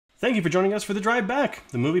Thank you for joining us for The Drive Back,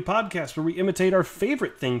 the movie podcast where we imitate our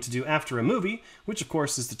favorite thing to do after a movie, which of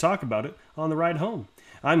course is to talk about it on the ride home.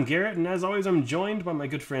 I'm Garrett, and as always, I'm joined by my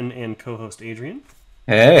good friend and co-host Adrian.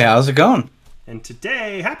 Hey, how's it going? And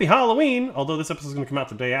today, happy Halloween! Although this episode is going to come out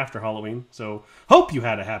the day after Halloween, so hope you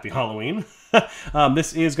had a happy Halloween.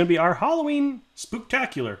 This is going to be our Halloween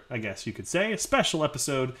spooktacular, I guess you could say, a special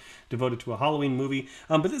episode devoted to a Halloween movie.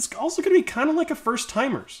 But it's also going to be kind of like a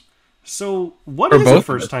first-timers. So, what is a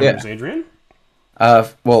first-timers, Adrian?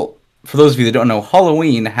 Well, for those of you that don't know,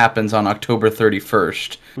 Halloween happens on October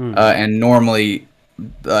 31st. And normally,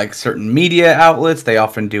 like certain media outlets, they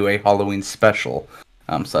often do a Halloween special.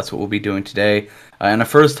 So that's what we'll be doing today. And a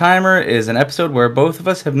first-timer is an episode where both of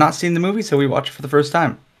us have not seen the movie, so we watch it for the first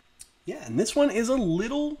time. Yeah, and this one is a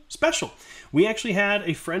little special. We actually had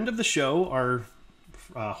a friend of the show, our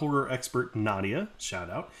horror expert Nadia, shout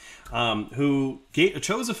out, who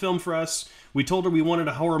chose a film for us. We told her we wanted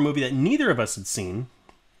a horror movie that neither of us had seen,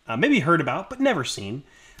 maybe heard about, but never seen,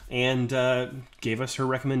 and gave us her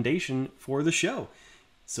recommendation for the show.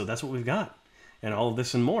 So that's what we've got. And all of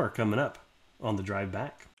this and more coming up on The Drive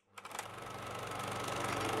Back.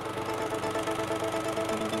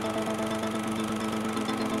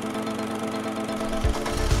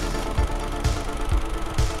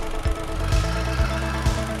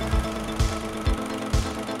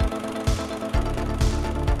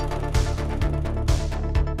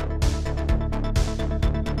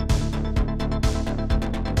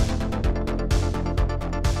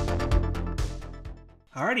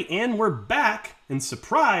 Alrighty, and we're back, and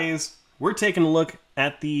surprise, we're taking a look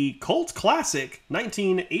at the cult classic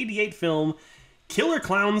 1988 film Killer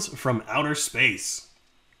Clowns from Outer Space.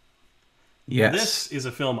 Yes. This is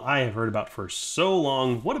a film I have heard about for so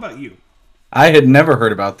long. What about you? I had never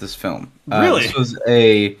heard about this film. Really? This was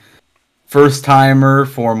a first-timer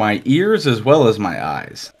for my ears as well as my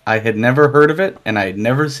eyes. I had never heard of it, and I had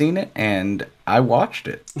never seen it, and I watched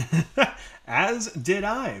it. As did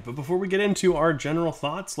I. But before we get into our general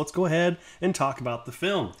thoughts, let's go ahead and talk about the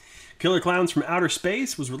film. Killer Clowns from Outer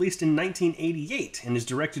Space was released in 1988 and is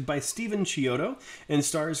directed by Steven Chiodo and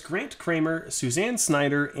stars Grant Kramer, Suzanne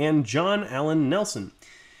Snyder, and John Allen Nelson.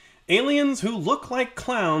 Aliens who look like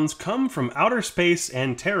clowns come from outer space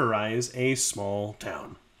and terrorize a small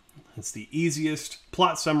town. It's the easiest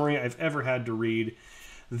plot summary I've ever had to read.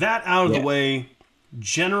 That out of the way,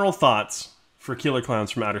 general thoughts for Killer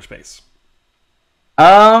Clowns from Outer Space.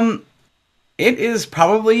 It is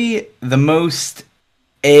probably the most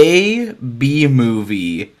B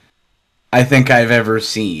movie I think I've ever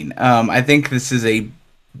seen. I think this is a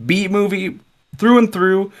B movie through and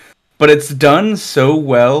through, but it's done so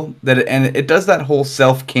well that it does that whole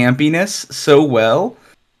self-campiness so well.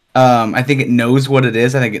 I think it knows what it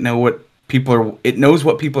is. I think it knows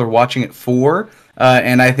what people are watching it for,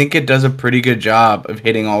 and I think it does a pretty good job of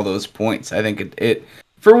hitting all those points. I think it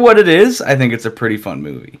for what it is, I think it's a pretty fun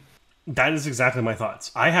movie. That is exactly my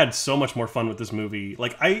thoughts. I had so much more fun with this movie.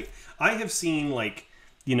 Like I have seen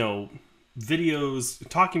videos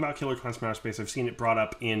talking about Killer Clowns from Outer Space. I've seen it brought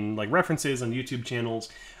up in references on YouTube channels.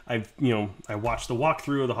 I watched the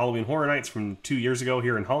walkthrough of the Halloween Horror Nights from 2 years ago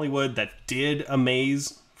here in Hollywood that did a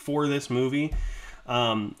maze for this movie.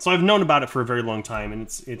 So I've known about it for a very long time, and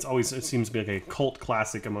it seems to be like a cult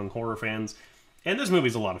classic among horror fans. And this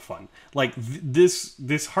movie's a lot of fun. This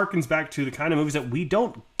harkens back to the kind of movies that we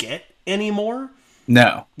don't get anymore.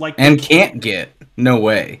 No. Can't get. No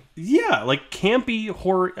way. Yeah, campy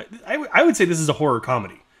horror. I would say this is a horror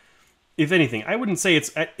comedy. If anything, I wouldn't say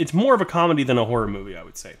it's more of a comedy than a horror movie, I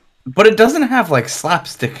would say. But it doesn't have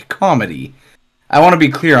slapstick comedy. I want to be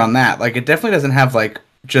clear on that. It definitely doesn't have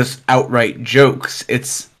just outright jokes.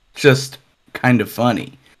 It's just kind of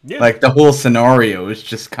funny. Yeah. The whole scenario is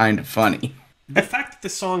just kind of funny. The fact that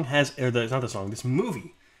this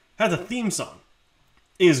movie has a theme song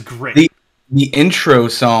is great. The intro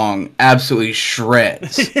song absolutely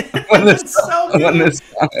shreds when this song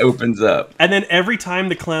opens up. And then every time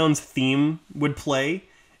the clown's theme would play,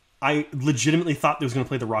 I legitimately thought they was going to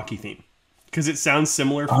play the Rocky theme. Because it sounds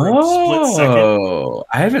similar for a split second. Oh,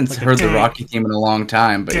 I haven't heard the Rocky theme in a long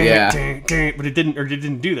time, but yeah. But it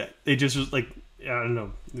didn't do that. It just was I don't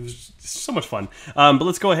know. It was so much fun. But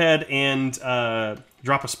let's go ahead and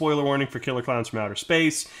drop a spoiler warning for Killer Clowns from Outer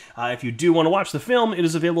Space. If you do want to watch the film, it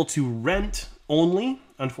is available to rent only,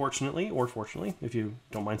 unfortunately, or fortunately, if you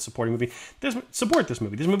don't mind supporting the movie. Support this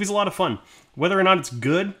movie. This movie's a lot of fun. Whether or not it's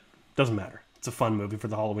good, doesn't matter. It's a fun movie for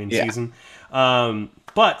the Halloween season.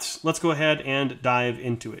 But let's go ahead and dive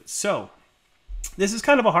into it. So, this is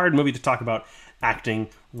kind of a hard movie to talk about acting,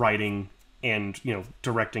 writing, and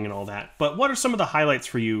directing and all that. But what are some of the highlights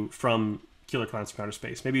for you from Killer Clowns from Outer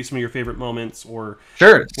Space? Maybe some of your favorite moments or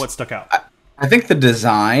Sure. what stuck out. I think the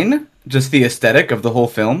design, just the aesthetic of the whole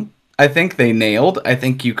film, I think they nailed. I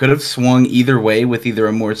think you could have swung either way with either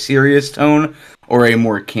a more serious tone or a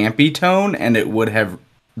more campy tone, and it would have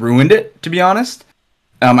ruined it, to be honest.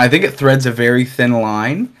 I think it threads a very thin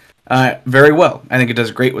line very well. I think it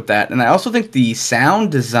does great with that. And I also think the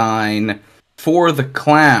sound design for the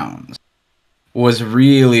clowns was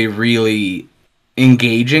really, really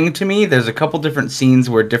engaging to me. There's a couple different scenes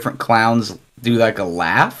where different clowns do like a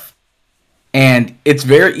laugh, and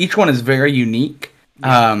each one is very unique.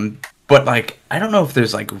 But like, I don't know if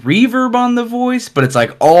there's like reverb on the voice, but it's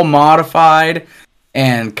like all modified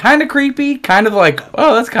and kind of creepy, kind of like,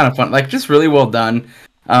 oh, that's kind of fun. Like, just really well done.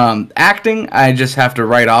 Acting, I just have to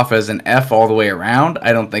write off as an F all the way around.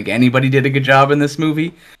 I don't think anybody did a good job in this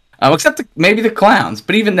movie, except maybe the clowns.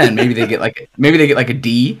 But even then, maybe they get like a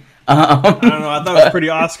D. I don't know. I thought it was pretty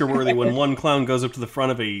Oscar worthy when one clown goes up to the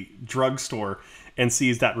front of a drugstore and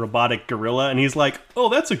sees that robotic gorilla, and he's like, "Oh,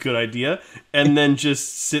 that's a good idea," and then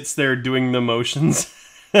just sits there doing the motions.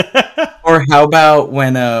 Or how about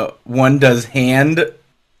when one does hand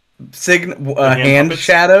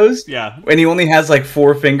shadows? Yeah, and he only has like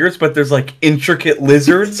 4 fingers, but there's like intricate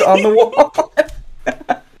lizards on the wall.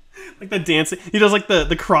 Like the dancing, he does like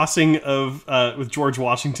the crossing of with George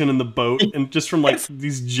Washington in the boat, and just from like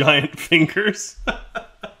these giant fingers.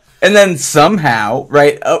 And then somehow,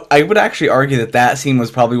 right, I would actually argue that scene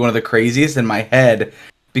was probably one of the craziest in my head,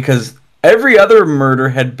 because every other murder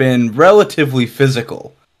had been relatively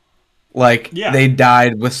physical. Like, they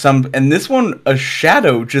died with some... And this one, a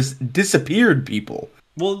shadow just disappeared people.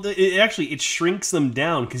 Well, it shrinks them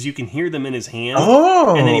down, because you can hear them in his hand.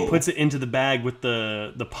 Oh! And then he puts it into the bag with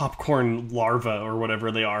the popcorn larva, or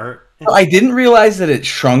whatever they are. I didn't realize that it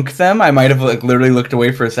shrunk them. I might have like literally looked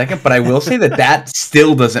away for a second, but I will say that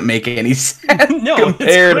still doesn't make any sense. No,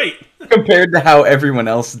 it's great. Compared to how everyone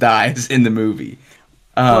else dies in the movie.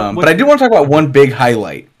 But I do want to talk about one big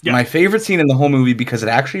highlight. Yeah. My favorite scene in the whole movie, because it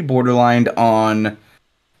actually borderlined on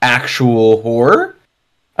actual horror,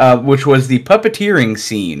 which was the puppeteering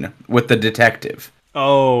scene with the detective.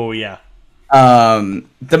 Oh, yeah.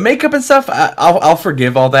 The makeup and stuff, I'll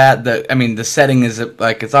forgive all that. The setting is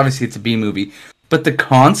like, it's a B movie, but the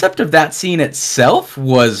concept of that scene itself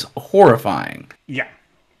was horrifying. Yeah.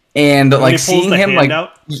 And like seeing him like,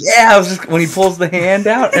 when he pulls the hand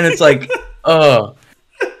out, and it's like,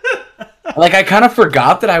 like I kind of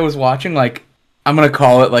forgot that I was watching, like, I'm gonna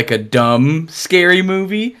call it like a dumb scary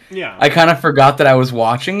movie. Yeah. I kind of forgot that I was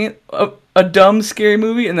watching a dumb scary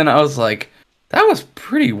movie, and then I was like, that was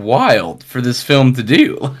pretty wild for this film to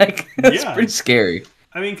do. Like, it's pretty scary.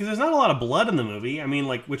 I mean, because there's not a lot of blood in the movie. I mean,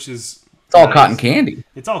 like, which is... It's all cotton candy.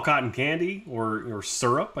 It's all cotton candy, or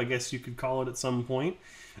syrup, I guess you could call it at some point.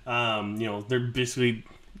 They're basically...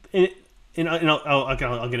 I'll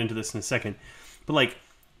get into this in a second. But, like,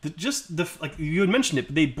 like you had mentioned it,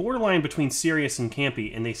 but they borderline between serious and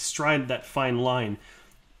campy, and they stride that fine line.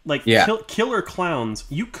 Like, Killer Clowns,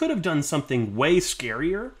 you could have done something way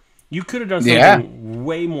scarier. You could have done something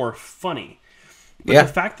way more funny. But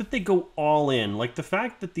the fact that they go all in, like the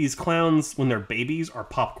fact that these clowns, when they're babies, are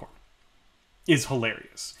popcorn, is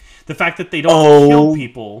hilarious. The fact that they don't kill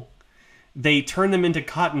people, they turn them into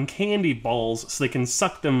cotton candy balls so they can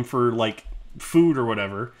suck them for, like, food or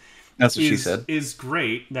whatever. That's what she said. Is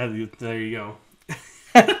great. There you go.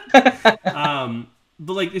 But,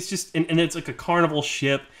 like, it's just... And it's like a carnival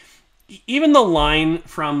ship. Even the line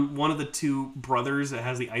from one of the two brothers that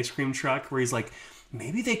has the ice cream truck, where he's like,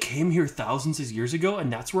 maybe they came here thousands of years ago,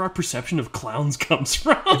 and that's where our perception of clowns comes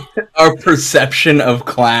from. Our perception of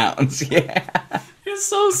clowns, yeah. It's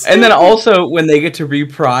so stupid. And then also, when they get to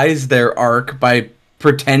reprise their arc by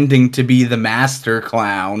pretending to be the master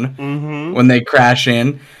clown when they crash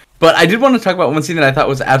in. But I did want to talk about one scene that I thought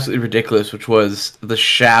was absolutely ridiculous, which was the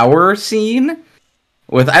shower scene.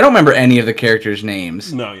 I don't remember any of the characters'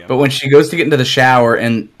 names. No, yeah. But when she goes to get into the shower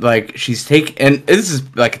and, like, and this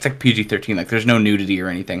is, like, it's like PG-13, like, there's no nudity or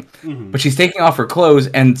anything. But she's taking off her clothes,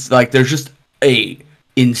 and, like, there's just a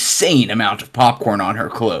insane amount of popcorn on her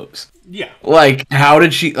clothes. Yeah. Like, how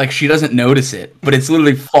did she doesn't notice it, but it's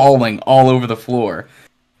literally falling all over the floor.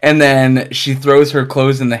 And then she throws her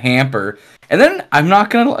clothes in the hamper. And then, I'm not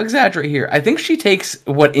gonna exaggerate here, I think she takes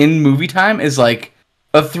what in movie time is, like,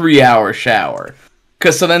 a 3-hour shower.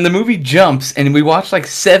 So then the movie jumps, and we watch, like,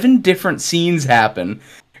 7 different scenes happen.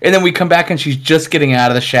 And then we come back, and she's just getting out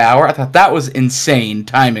of the shower. I thought that was insane,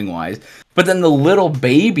 timing-wise. But then the little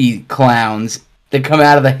baby clowns that come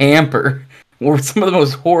out of the hamper were some of the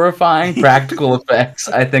most horrifying practical effects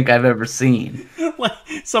I think I've ever seen. Like,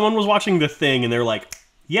 someone was watching The Thing, and they're like,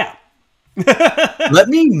 yeah, Let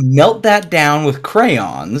me melt that down with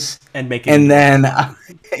crayons And make it and into then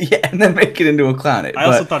yeah, and then make it into a clown. I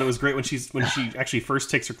also thought it was great when she actually first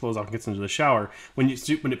takes her clothes off and gets into the shower. When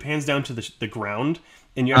it pans down to the ground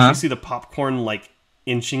and you actually see the popcorn like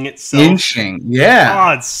inching itself. Yeah.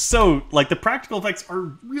 Oh, it's so like the practical effects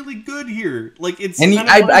are really good here. Like it's And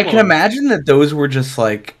kind of I can imagine that those were just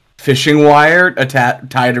like fishing wire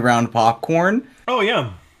tied around popcorn. Oh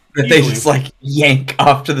yeah. That they just like yank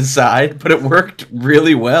off to the side, but it worked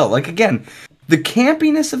really well. Like again, the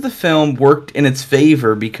campiness of the film worked in its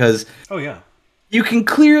favor because oh yeah, you can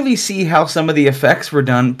clearly see how some of the effects were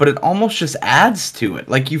done, but it almost just adds to it.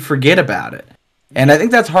 Like you forget about it. And I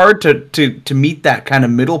think that's hard to meet that kind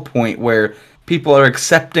of middle point where people are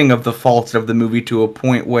accepting of the faults of the movie to a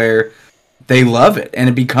point where they love it and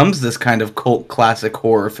it becomes this kind of cult classic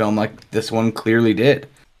horror film like this one clearly did.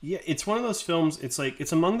 Yeah, it's one of those films. It's like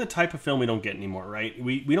it's among the type of film we don't get anymore, right?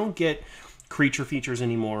 We don't get creature features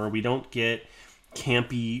anymore. We don't get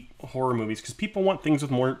campy horror movies because people want things with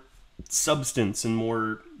more substance and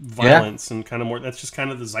more violence and kind of more. That's just kind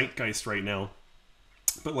of the zeitgeist right now.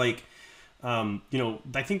 But like,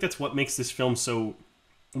 I think that's what makes this film so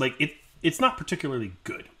like it's not particularly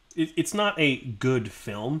good. It's not a good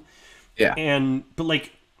film. Yeah.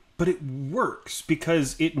 But it works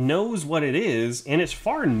because it knows what it is, and it's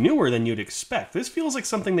far newer than you'd expect. This feels like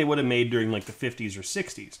something they would have made during like the 50s or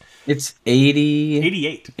 60s. It's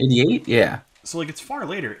 88. 88? Yeah. So like it's far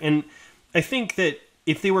later. And I think that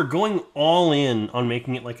if they were going all in on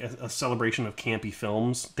making it like a celebration of campy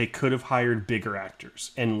films, they could have hired bigger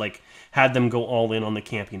actors and like had them go all in on the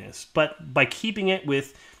campiness. But by keeping it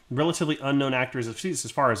with relatively unknown actors,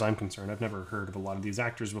 as far as I'm concerned, I've never heard of a lot of these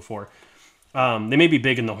actors before. They may be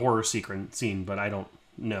big in the horror scene, but I don't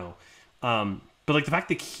know. But like the fact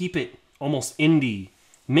they keep it almost indie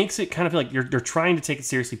makes it kind of feel like they're trying to take it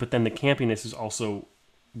seriously, but then the campiness is also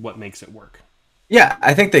what makes it work. Yeah,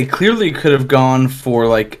 I think they clearly could have gone for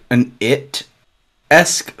like an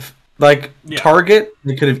It-esque target.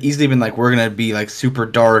 They could have easily been like, we're gonna be like super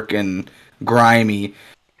dark and grimy,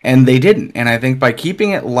 and they didn't. And I think by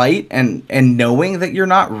keeping it light and knowing that you're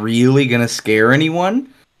not really gonna scare anyone.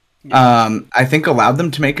 I think allowed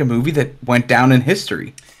them to make a movie that went down in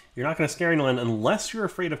history. You're not going to scare anyone unless you're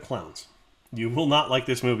afraid of clowns. You will not like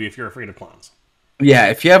this movie if you're afraid of clowns. Yeah,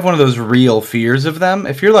 if you have one of those real fears of them,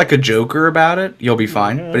 if you're like a joker about it, you'll be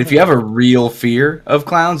fine. But if you have a real fear of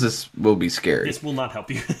clowns, this will be scary. This will not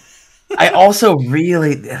help you. I also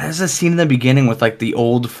there's a scene in the beginning with like the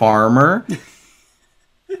old farmer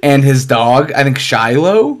and his dog, I think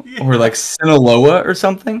Shiloh or like Sinaloa or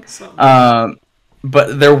something.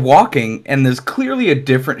 But they're walking, and there's clearly a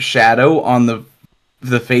different shadow on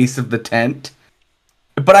the face of the tent.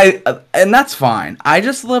 But and that's fine. I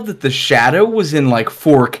just love that the shadow was in like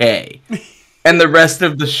 4K, and the rest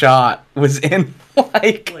of the shot was in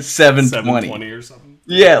like 720 or something.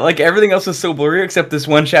 Yeah, like everything else was so blurry except this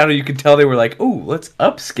one shadow. You could tell they were like, "Ooh, let's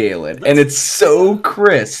upscale it," and it's so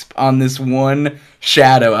crisp on this one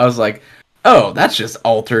shadow. I was like, "Oh, that's just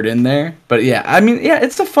altered in there." But yeah, I mean, yeah,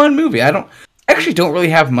 it's a fun movie. I actually don't really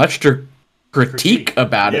have much to critique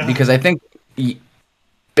about it because I think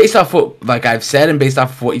based off what like I've said and based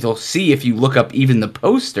off of what you'll see if you look up even the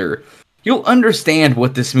poster, you'll understand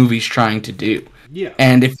what this movie's trying to do. Yeah.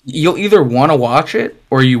 And if you'll either want to watch it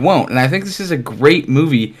or you won't. And I think this is a great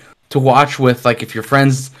movie to watch with like if your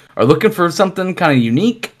friends are looking for something kind of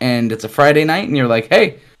unique and it's a Friday night and you're like,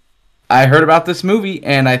 "Hey, I heard about this movie,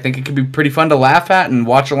 and I think it could be pretty fun to laugh at and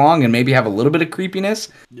watch along and maybe have a little bit of creepiness."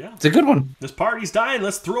 Yeah. It's a good one. This party's dying.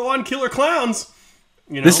 Let's throw on killer clowns.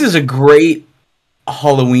 This is a great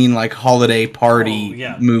Halloween, like, holiday party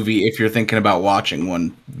movie if you're thinking about watching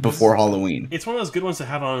one before Halloween. It's one of those good ones to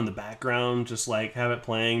have on in the background, just, like, have it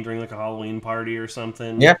playing during, like, a Halloween party or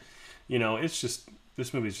something. Yeah. It's just,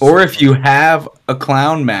 this movie's just... Or if you have a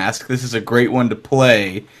clown mask, this is a great one to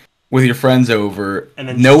play with your friends over, and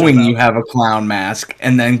then knowing you have a clown mask,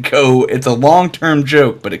 and then go. It's a long-term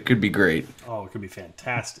joke, but it could be great. Oh, it could be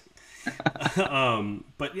fantastic.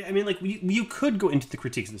 But yeah, I mean, like you could go into the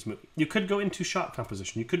critiques of this movie. You could go into shot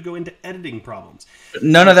composition. You could go into editing problems.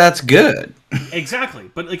 None of that's good. Exactly,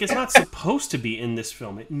 but like it's not supposed to be in this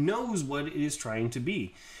film. It knows what it is trying to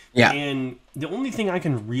be. Yeah. And the only thing I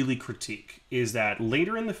can really critique is that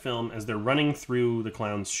later in the film, as they're running through the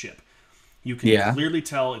clown's ship, you can clearly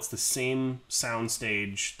tell it's the same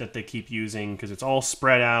soundstage that they keep using because it's all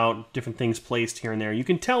spread out, different things placed here and there. You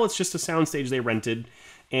can tell it's just a soundstage they rented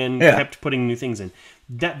and kept putting new things in.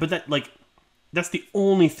 That's the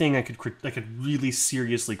only thing I could really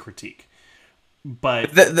seriously critique. But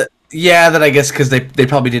Yeah, that I guess because they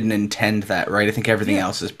probably didn't intend that, right? I think everything yeah,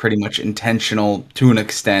 else is pretty much intentional to an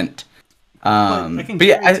extent. I can But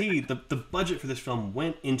yeah, guarantee the budget for this film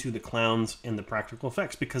went into the clowns and the practical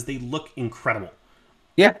effects because they look incredible.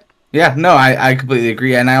 yeah, yeah. No, I completely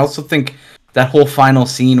agree, and I also think that whole final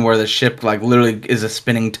scene where the ship like literally is a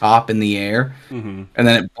spinning top in the air, Mm-hmm. and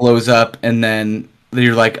then it blows up, and then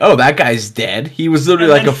you're like, oh, that guy's dead. He was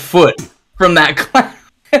literally And like then a foot from that clown,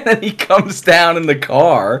 and then he comes down in the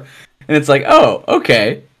car, and it's like, oh,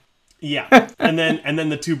 okay. yeah, and then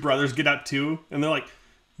the two brothers get out too, and they're like,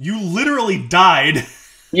 "You literally died."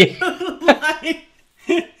 Yeah. Like,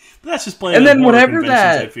 that's just playing And on then horror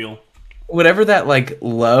conventions. I feel. whatever that like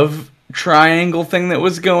love triangle thing that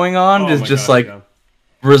was going on Oh is my just gosh, like yeah.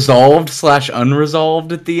 resolved slash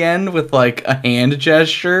unresolved at the end with like a hand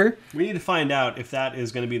gesture. We need to find out if that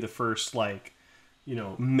is going to be the first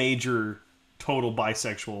major total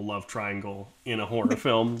bisexual love triangle in a horror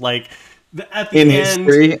film. Like at the In end,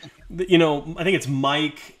 history. I think it's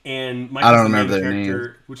Mike, and Mike I is don't the main remember their character,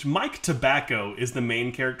 names. which Mike Tobacco is the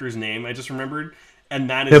main character's name. I just remembered, and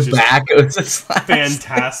that is just Tobacco's just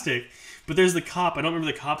fantastic. But there's the cop. I don't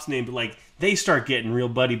remember the cop's name, but like they start getting real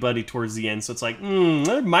buddy buddy towards the end. So it's like,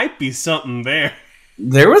 there might be something there.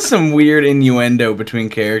 There was some weird innuendo between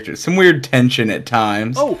characters, some weird tension at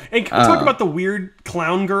times. Oh, and can we talk about the weird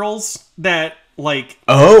clown girls that like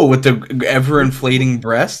With the ever inflating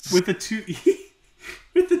breasts. with the two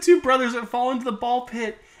with the two brothers that fall into the ball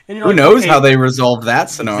pit, and you're Who like, knows okay, how they resolved that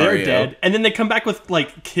scenario? they're dead, and then they come back with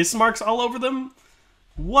like kiss marks all over them.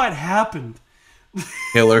 What happened?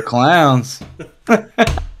 Killer clowns.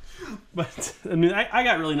 But I mean, I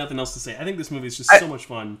got really nothing else to say. I think this movie is just so much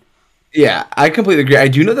fun. Yeah, I completely agree. I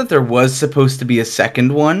do know that there was supposed to be a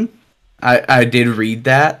second one. I did read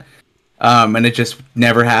that, and it just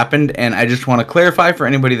never happened. And I just want to clarify for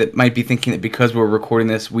anybody that might be thinking that because we're recording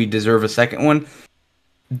this, we deserve a second one.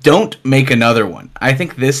 Don't make another one. I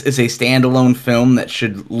think this is a standalone film that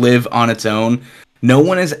should live on its own. No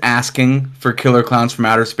one is asking for Killer Clowns from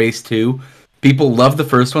Outer Space 2. People love the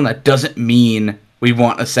first one. That doesn't mean we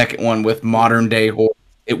want a second one with modern day horror.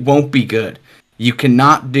 It won't be good. You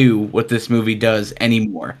cannot do what this movie does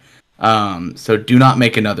anymore. So do not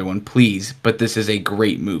make another one, please. But this is a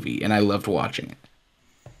great movie, and I loved watching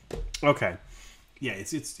it. Okay, yeah,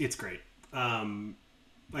 it's great. I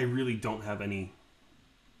really don't have any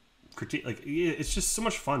critique. Like, it's just so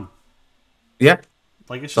much fun. Yeah.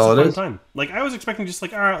 Like, it's just a fun time. Like, I was expecting just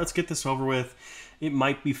like, all right, let's get this over with. It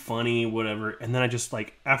might be funny, whatever. And then I just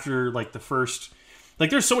like after like the first,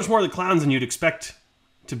 like, there's so much more of the clowns than you'd expect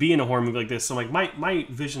to be in a horror movie like this. So like my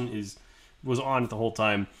vision was on it the whole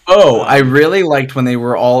time. I really liked when they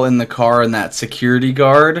were all in the car and that security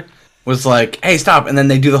guard was like, "Hey, stop!" And then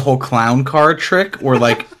they do the whole clown car trick where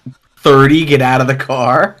like 30 get out of the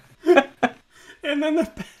car. And then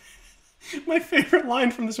my favorite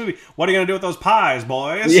line from this movie: "What are you gonna do with those pies,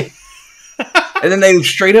 boys?" Yeah. And then they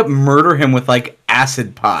straight up murder him with like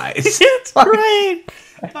acid pies. It's great.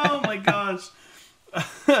 Oh my gosh.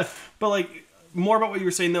 But like, more about what you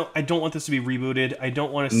were saying though. I don't want this to be rebooted. I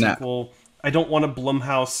don't want a sequel. No. I don't want a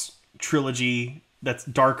Blumhouse trilogy that's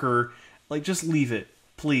darker. Like, just leave it,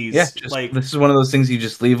 please. Yeah, like, this is one of those things you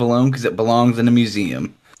just leave alone because it belongs in a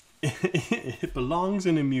museum. It belongs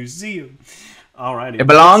in a museum. Alrighty. It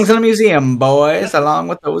belongs in a museum, boys, along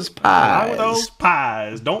with those pies. Along with those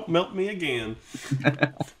pies. Don't melt me again.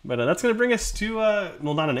 But that's going to bring us to,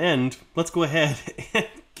 well, not an end. Let's go ahead and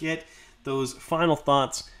get those final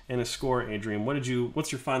thoughts and a score, Adrian. What's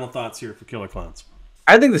your final thoughts here for Killer Clowns?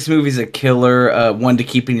 I think this movie's a killer one to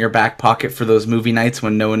keep in your back pocket for those movie nights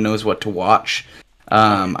when no one knows what to watch.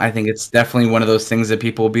 I think it's definitely one of those things that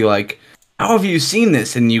people will be like, "How have you seen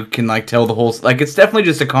this?" And you can like tell the whole like it's definitely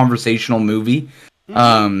just a conversational movie,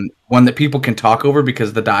 one that people can talk over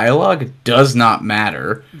because the dialogue does not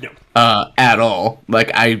matter at all.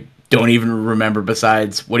 Like I don't even remember.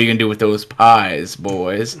 Besides, what are you gonna do with those pies,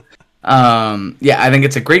 boys? Yeah, I think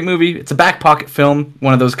it's a great movie. It's a back pocket film,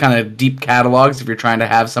 one of those kind of deep catalogs if you're trying to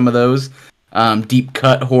have some of those deep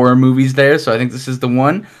cut horror movies there. So I think this is the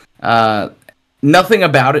one. Nothing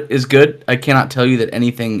about it is good. I cannot tell you that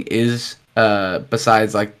anything is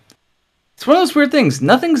besides like it's one of those weird things.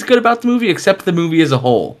 Nothing's good about the movie except the movie as a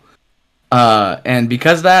whole. And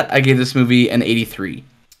because of that, I gave this movie an 83.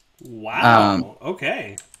 Wow.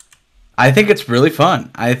 Okay. I think it's really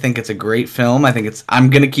fun. I think it's a great film. I'm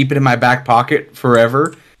going to keep it in my back pocket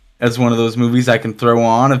forever as one of those movies I can throw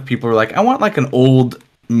on if people are like, I want like an old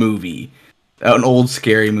movie, an old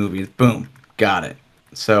scary movie. Boom. Got it.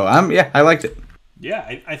 So I liked it.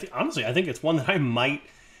 Yeah, honestly, I think it's one that I might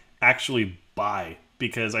actually buy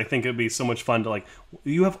because I think it'd be so much fun to like,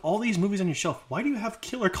 you have all these movies on your shelf. Why do you have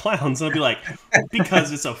Killer Clowns? And I'd be like,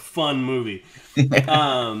 because it's a fun movie. But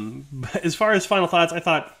as far as final thoughts, I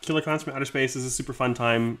thought Killer Clowns from Outer Space is a super fun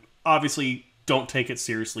time. Obviously, don't take it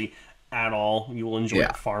seriously at all. You will enjoy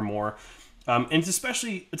it far more. And it's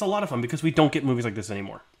especially, it's a lot of fun because we don't get movies like this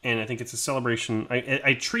anymore. And I think it's a celebration.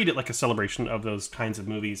 I treat it like a celebration of those kinds of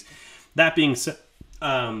movies. That being said,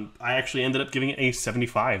 I actually ended up giving it a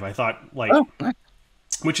 75. I thought, like,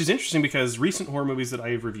 which is interesting because recent horror movies that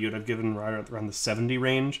I've reviewed, I've given right around the 70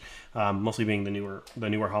 range, mostly being the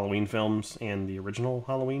newer Halloween films and the original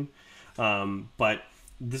Halloween. But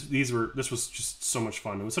this was just so much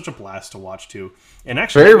fun. It was such a blast to watch too, and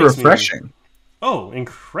actually very refreshing.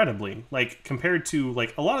 Incredibly! Like compared to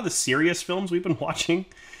like a lot of the serious films we've been watching,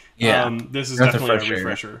 this is That's definitely a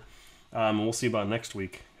refresher. We'll see about next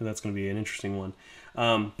week. That's going to be an interesting one.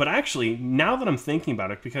 But actually, now that I'm thinking about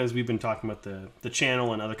it, because we've been talking about the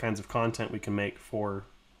channel and other kinds of content we can make for,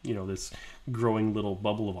 you know, this growing little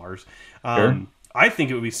bubble of ours, I think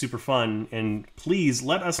it would be super fun. And please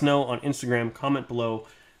let us know on Instagram, comment below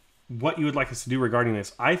what you would like us to do regarding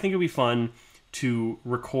this. I think it would be fun to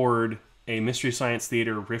record a Mystery Science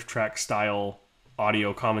Theater riff track style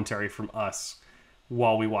audio commentary from us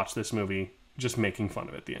while we watch this movie, just making fun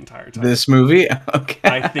of it the entire time. This movie? Okay.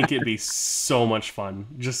 I think it'd be so much fun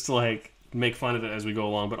just to like make fun of it as we go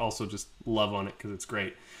along, but also just love on it because it's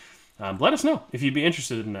great. Let us know if you'd be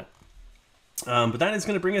interested in that. But that is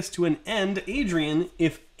going to bring us to an end. Adrian,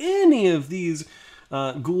 if any of these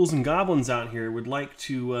ghouls and goblins out here would like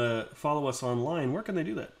to follow us online, where can they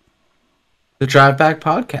do that? The Drive Back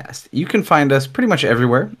Podcast. You can find us pretty much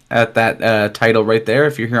everywhere at that title right there.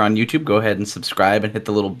 If you're here on YouTube, go ahead and subscribe and hit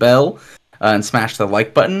the little bell and smash the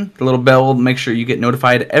like button. The little bell will make sure you get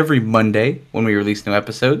notified every Monday when we release new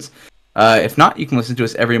episodes. If not, you can listen to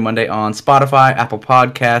us every Monday on Spotify, Apple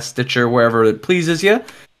Podcasts, Stitcher, wherever it pleases you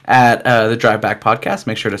at the Drive Back Podcast.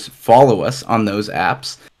 Make sure to follow us on those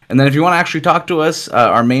apps. And then if you want to actually talk to us,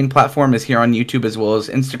 our main platform is here on YouTube as well as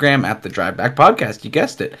Instagram at the Drive Back Podcast. You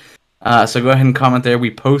guessed it. So go ahead and comment there. We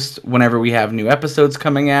post whenever we have new episodes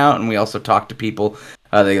coming out, and we also talk to people.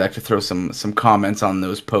 They like to throw some comments on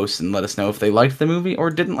those posts and let us know if they liked the movie or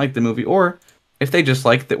didn't like the movie, or if they just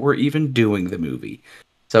liked that we're even doing the movie.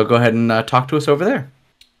 So go ahead and talk to us over there.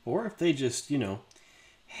 Or if they just, you know,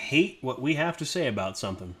 hate what we have to say about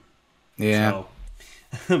something. Yeah.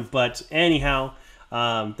 So, but anyhow,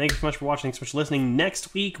 thank you so much for watching. Thanks so much for listening.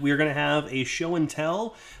 Next week, we are going to have a show and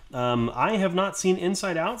tell. I have not seen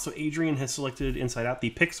Inside Out, so Adrian has selected Inside Out, the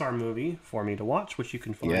Pixar movie, for me to watch, which you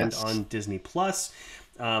can find on Disney+.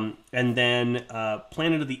 And then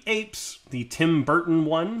Planet of the Apes, the Tim Burton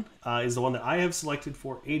one, is the one that I have selected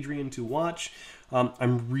for Adrian to watch.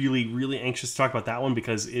 I'm really, really anxious to talk about that one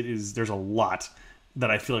because there's a lot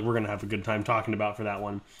that I feel like we're going to have a good time talking about for that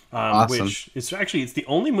one. Awesome. Which it's the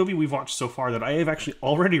only movie we've watched so far that I have actually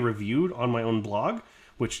already reviewed on my own blog,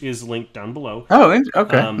 which is linked down below. Oh,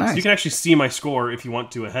 okay, nice. So you can actually see my score if you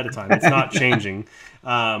want to ahead of time. It's not changing.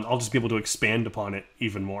 I'll just be able to expand upon it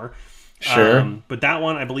even more. Sure. But that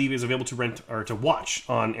one, I believe, is available to rent or to watch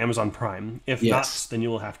on Amazon Prime. If not, then you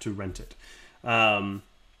will have to rent it.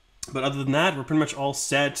 But other than that, we're pretty much all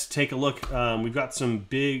set. Take a look. We've got some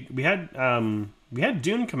big... We had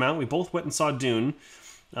Dune come out. We both went and saw Dune.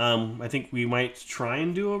 I think we might try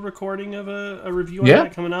and do a recording of a review on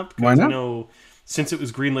that coming up. Why not? I know since it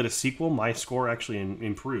was greenlit a sequel, my score actually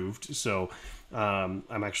improved. So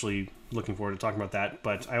I'm actually looking forward to talking about that.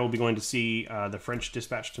 But I will be going to see The French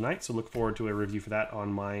Dispatch tonight. So look forward to a review for that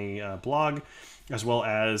on my blog. As well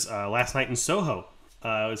as Last Night in Soho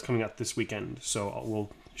is coming out this weekend. So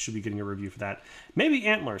should be getting a review for that. Maybe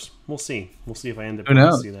Antlers. We'll see. We'll see if I end up going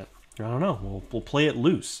to see that. I don't know. We'll play it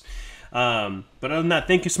loose. But other than that,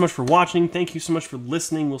 thank you so much for watching. Thank you so much for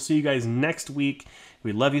listening. We'll see you guys next week.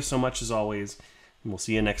 We love you so much as always. And we'll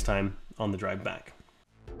see you next time on The Drive Back.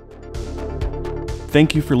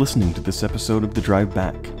 Thank you for listening to this episode of The Drive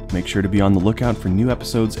Back. Make sure to be on the lookout for new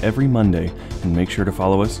episodes every Monday, and make sure to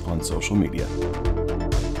follow us on social media.